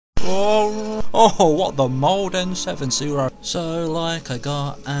Oh, what the mold N70. So, like I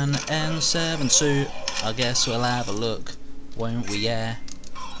got an N7 suit, I guess we'll have a look, won't we, yeah?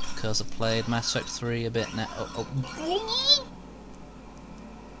 Because I played Mass Effect 3 a bit now. Oh.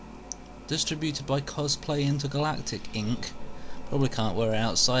 Distributed by Cosplay Intergalactic Inc. Probably can't wear it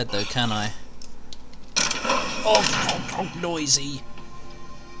outside though, can I? Oh, noisy!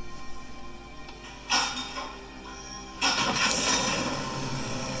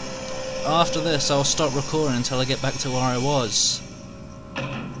 After this, I'll stop recording until I get back to where I was.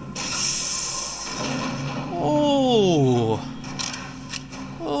 Oh!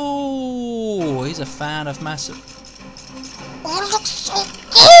 Oh! He's a fan of Massive. Oh, it looks so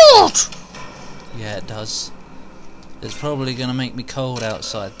good! Yeah, it does. It's probably gonna make me cold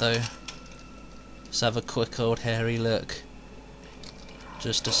outside though. Let's have a quick old hairy look.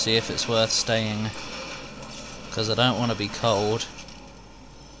 Just to see if it's worth staying. Because I don't want to be cold.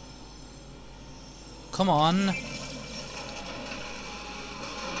 Come on!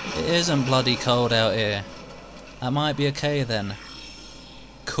 It isn't bloody cold out here. That might be okay then.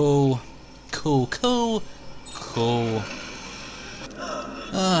 Cool. Cool, cool, cool.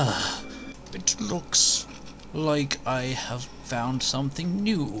 Ah, it looks like I have found something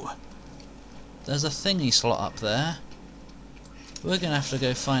new. There's a thingy slot up there. We're gonna have to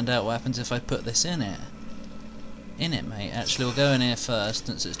go find out what happens if I put this in it. In it, mate. Actually, we'll go in here first,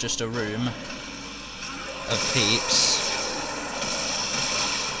 since it's just a room of peeps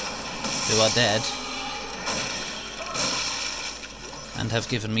who are dead and have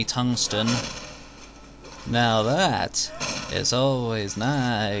given me tungsten. Now that is always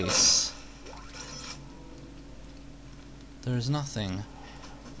nice. There is nothing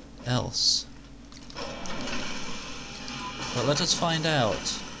else. But let us find out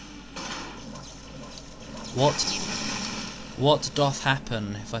what doth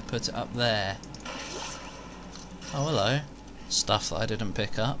happen if I put it up there. Oh, hello. Stuff that I didn't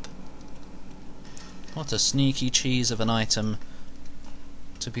pick up. What a sneaky cheese of an item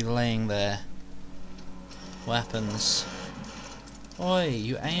to be laying there. What happens? Oi,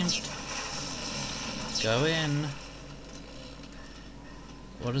 you aimed. Go in.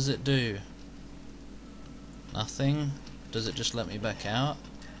 What does it do? Nothing? Does it just let me back out?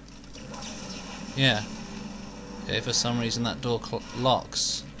 Yeah. Okay, for some reason that door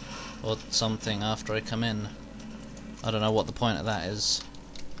locks or something after I come in. I don't know what the point of that is.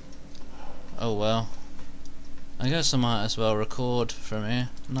 Oh well. I guess I might as well record from here.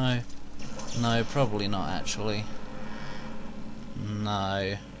 No. No, probably not actually.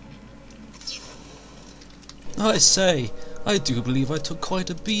 No. I say, I do believe I took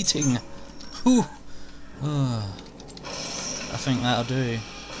quite a beating. Whew. I think that'll do.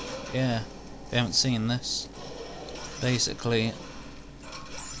 Yeah, if you haven't seen this. Basically,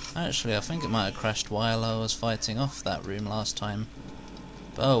 actually I think it might have crashed while I was fighting off that room last time.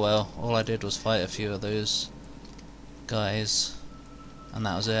 But oh well, all I did was fight a few of those guys, and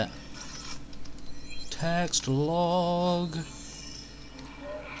that was it. Text log.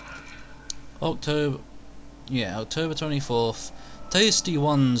 October 24th. Tasty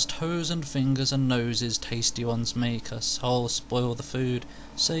ones, toes and fingers and noses, tasty ones make us whole, spoil the food,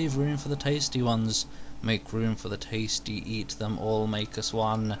 save room for the tasty ones, make room for the tasty, eat them all, make us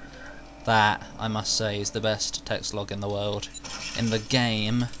one. That, I must say, is the best text log in the world. In the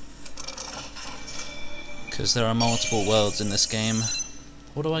game. Because there are multiple worlds in this game.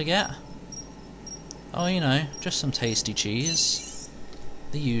 What do I get? Oh, you know, just some tasty cheese.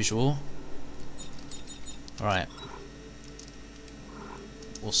 The usual. Right.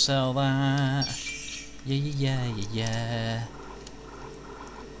 We'll sell that. Yeah.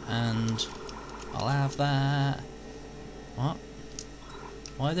 And I'll have that. What?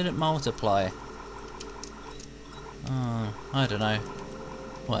 Why did it multiply? Oh, I don't know.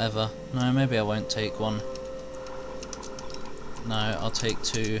 Whatever. No, maybe I won't take one. No, I'll take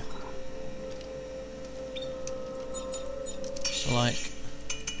two. Like,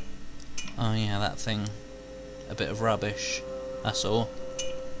 oh yeah, that thing. A bit of rubbish. That's all.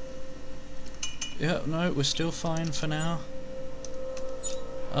 Yeah, no, we're still fine for now.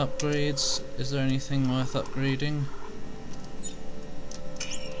 Upgrades. Is there anything worth upgrading?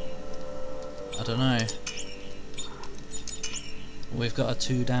 I don't know. We've got a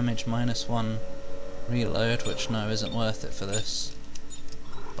 2 damage -1 reload, which no, isn't worth it for this.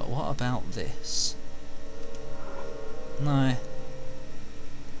 But what about this? No.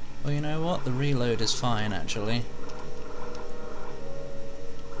 Well, you know what? The reload is fine, actually.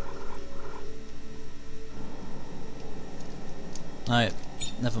 No,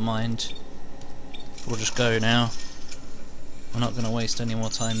 never mind. We'll just go now. We're not going to waste any more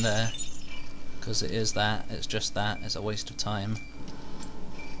time there. Because it is that, it's just that, it's a waste of time.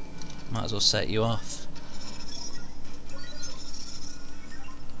 Might as well set you off.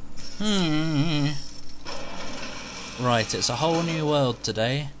 Right, it's a whole new world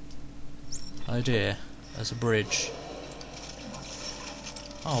today. Oh dear, there's a bridge.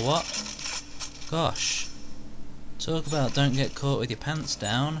 Oh, what? Gosh. Talk about don't get caught with your pants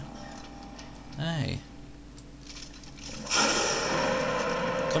down. Hey.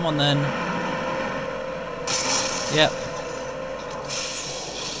 Come on then. Yep.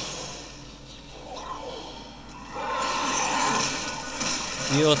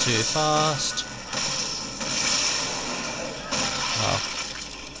 You're too fast. Oh.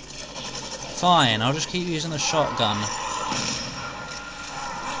 Fine, I'll just keep using the shotgun.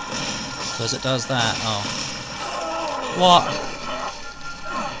 Because it does that. Oh. What?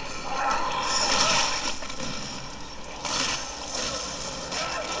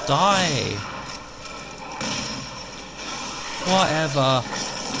 Die. Whatever.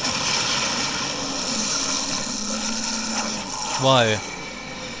 Whoa.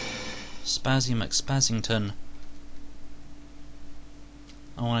 Spazzy McSpazzington.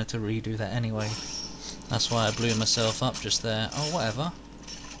 I wanted to redo that anyway. That's why I blew myself up just there. Oh, whatever.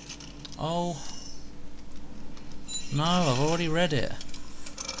 Oh. No, I've already read it.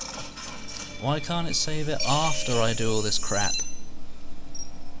 Why can't it save it after I do all this crap?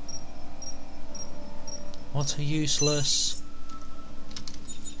 What a useless...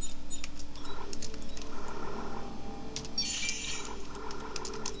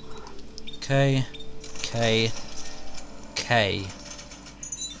 K.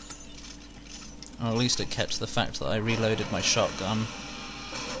 Or at least it kept the fact that I reloaded my shotgun.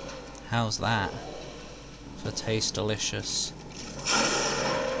 How's that? For taste delicious.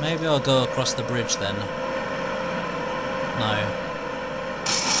 Maybe I'll go across the bridge then. No.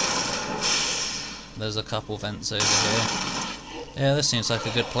 There's a couple vents over here. Yeah, this seems like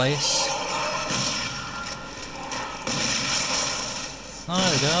a good place.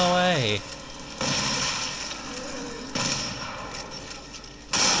 No, go away!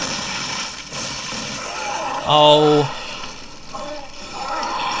 Oh!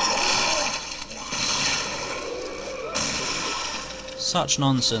 Such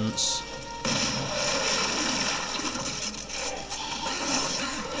nonsense.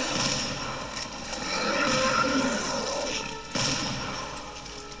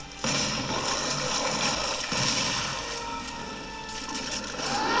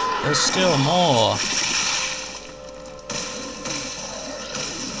 There's still more.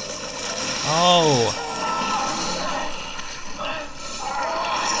 Oh.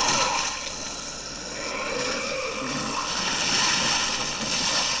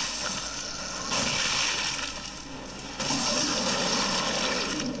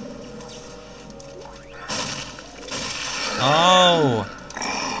 Oh.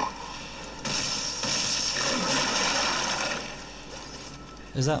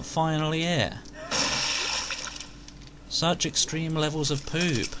 Is that finally it? Such extreme levels of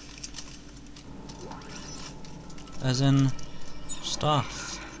poop. As in,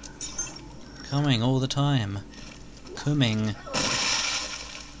 stuff. Coming all the time. Coming.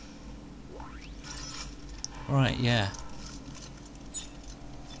 Right, yeah.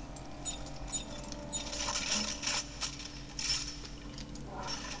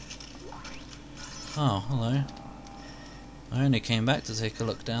 Oh, hello. I only came back to take a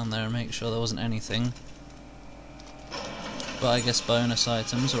look down there and make sure there wasn't anything. But I guess bonus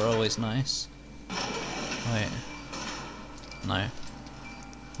items are always nice. Wait. No.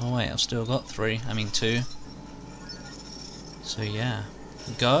 Oh wait, I've still got 3. I mean 2. So yeah.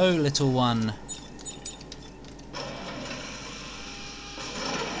 Go, little one!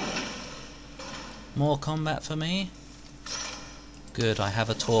 More combat for me? Good, I have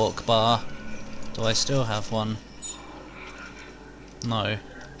a torque bar. Do I still have one? No.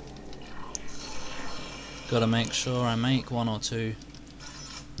 Gotta make sure I make 1 or 2.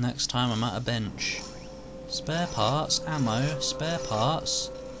 Next time I'm at a bench. Spare parts, ammo, spare parts.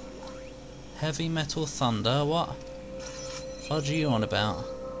 Heavy metal thunder, what? Fudge are you on about?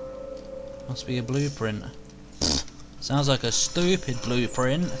 Must be a blueprint. Sounds like a stupid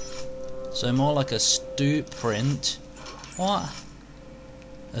blueprint. So more like a stoop print. What?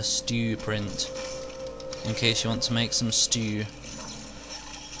 A stew print. In case you want to make some stew.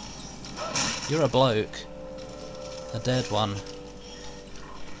 You're a bloke. A dead one.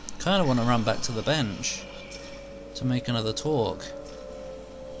 Kinda want to run back to the bench to make another talk.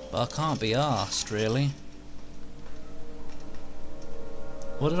 But I can't be arsed, really.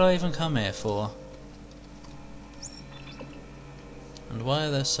 What did I even come here for? And why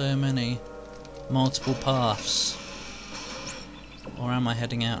are there so many multiple paths. Or am I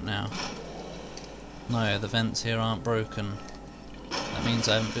heading out now? No, the vents here aren't broken. That means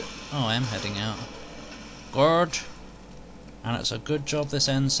I haven't oh, I am heading out. Good! And it's a good job this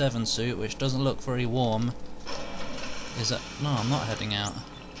N7 suit, which doesn't look very warm, is that... No, I'm not heading out.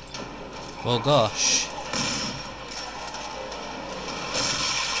 Well, gosh.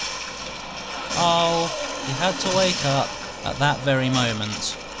 Oh, he had to wake up at that very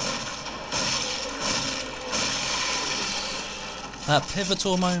moment. That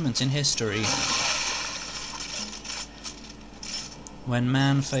pivotal moment in history. When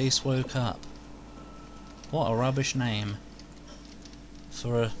Man-Face woke up. What a rubbish name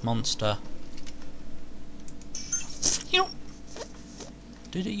for a monster.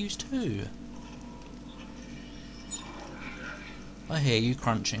 Did it use two? I hear you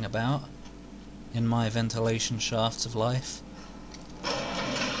crunching about in my ventilation shafts of life.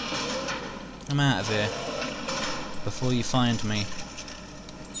 I'm out of here before you find me.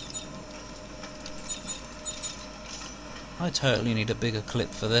 I totally need a bigger clip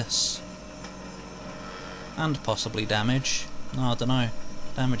for this. And possibly damage. No, I don't know.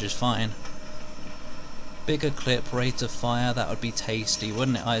 Damage is fine. Bigger clip, rate of fire, that would be tasty,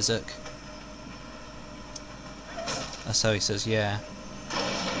 wouldn't it, Isaac? That's how he says yeah.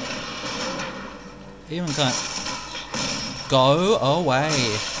 Even kind of... Go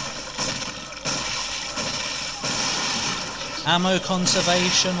away! Ammo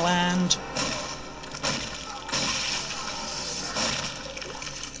conservation land!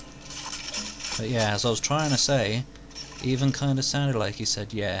 But yeah, as I was trying to say, even kind of sounded like he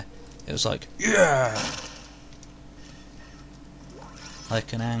said yeah. It was like, yeah!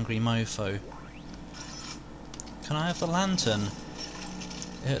 Like an angry mofo. Can I have the lantern?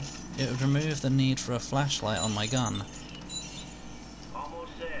 It would remove the need for a flashlight on my gun.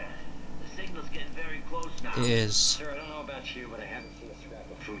 Almost there. The signal's getting very close now. It is. Sir, I don't know about you, but I haven't seen a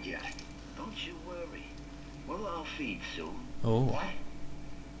scrap of food yet. Don't you worry. We'll all feed soon. Oh. What?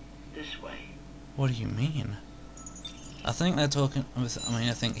 This way. What do you mean? I think they're talking...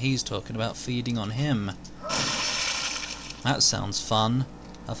 I think he's talking about feeding on him. That sounds fun.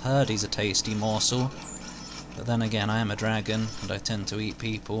 I've heard he's a tasty morsel. But then again, I am a dragon, and I tend to eat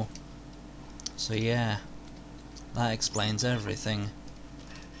people. So yeah, that explains everything.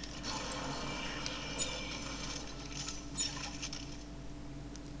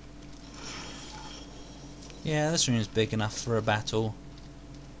 Yeah, this room's big enough for a battle.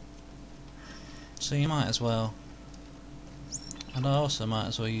 So you might as well. And I also might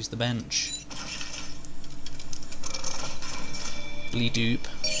as well use the bench. Bleedoop.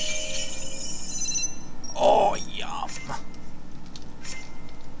 Oh, yum!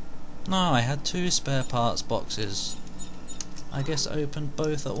 No, I had two spare parts boxes. I guess I opened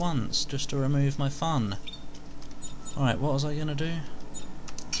both at once, just to remove my fun. Alright, what was I gonna do?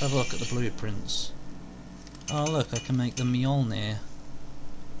 Let's have a look at the blueprints. Oh look, I can make the Mjolnir.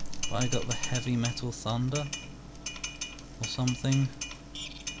 But I got the heavy metal thunder? Or something?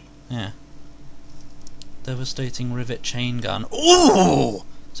 Yeah. Devastating rivet chain gun. Ooh!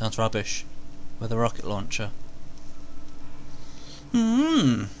 Sounds rubbish. With a rocket launcher.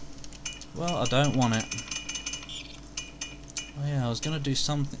 Well, I don't want it. Oh yeah, I was gonna do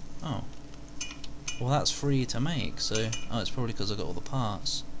something. Oh. Well, that's free to make, so... Oh, it's probably because I got all the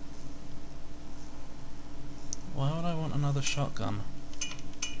parts. Why would I want another shotgun?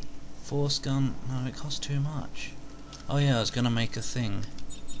 Force gun? No, it costs too much. Oh yeah, I was gonna make a thing.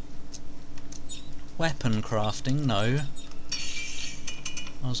 Weapon crafting? No.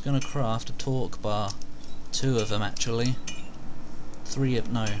 I was gonna craft a torque bar. 2 of them actually. 3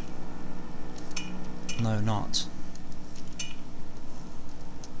 of... no. No, not.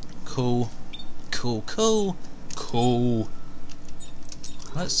 Cool. Cool, cool, cool.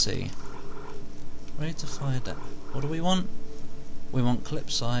 Let's see. Rate of fire down. What do we want? We want clip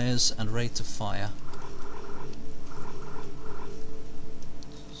size and rate of fire.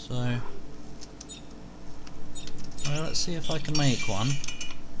 So... well, let's see if I can make one.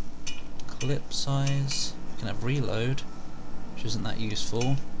 Clip size. You can have reload, which isn't that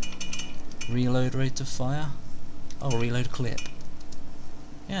useful. Reload rate of fire. Oh, reload clip.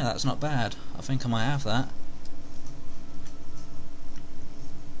 Yeah, that's not bad. I think I might have that.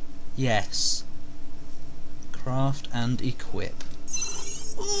 Yes. Craft and equip.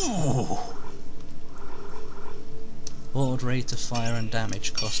 Ooh. What would rate of fire and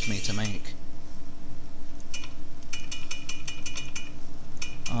damage cost me to make?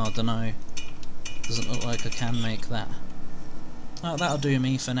 Oh, I dunno. Doesn't look like I can make that. Oh, that'll do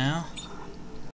me for now.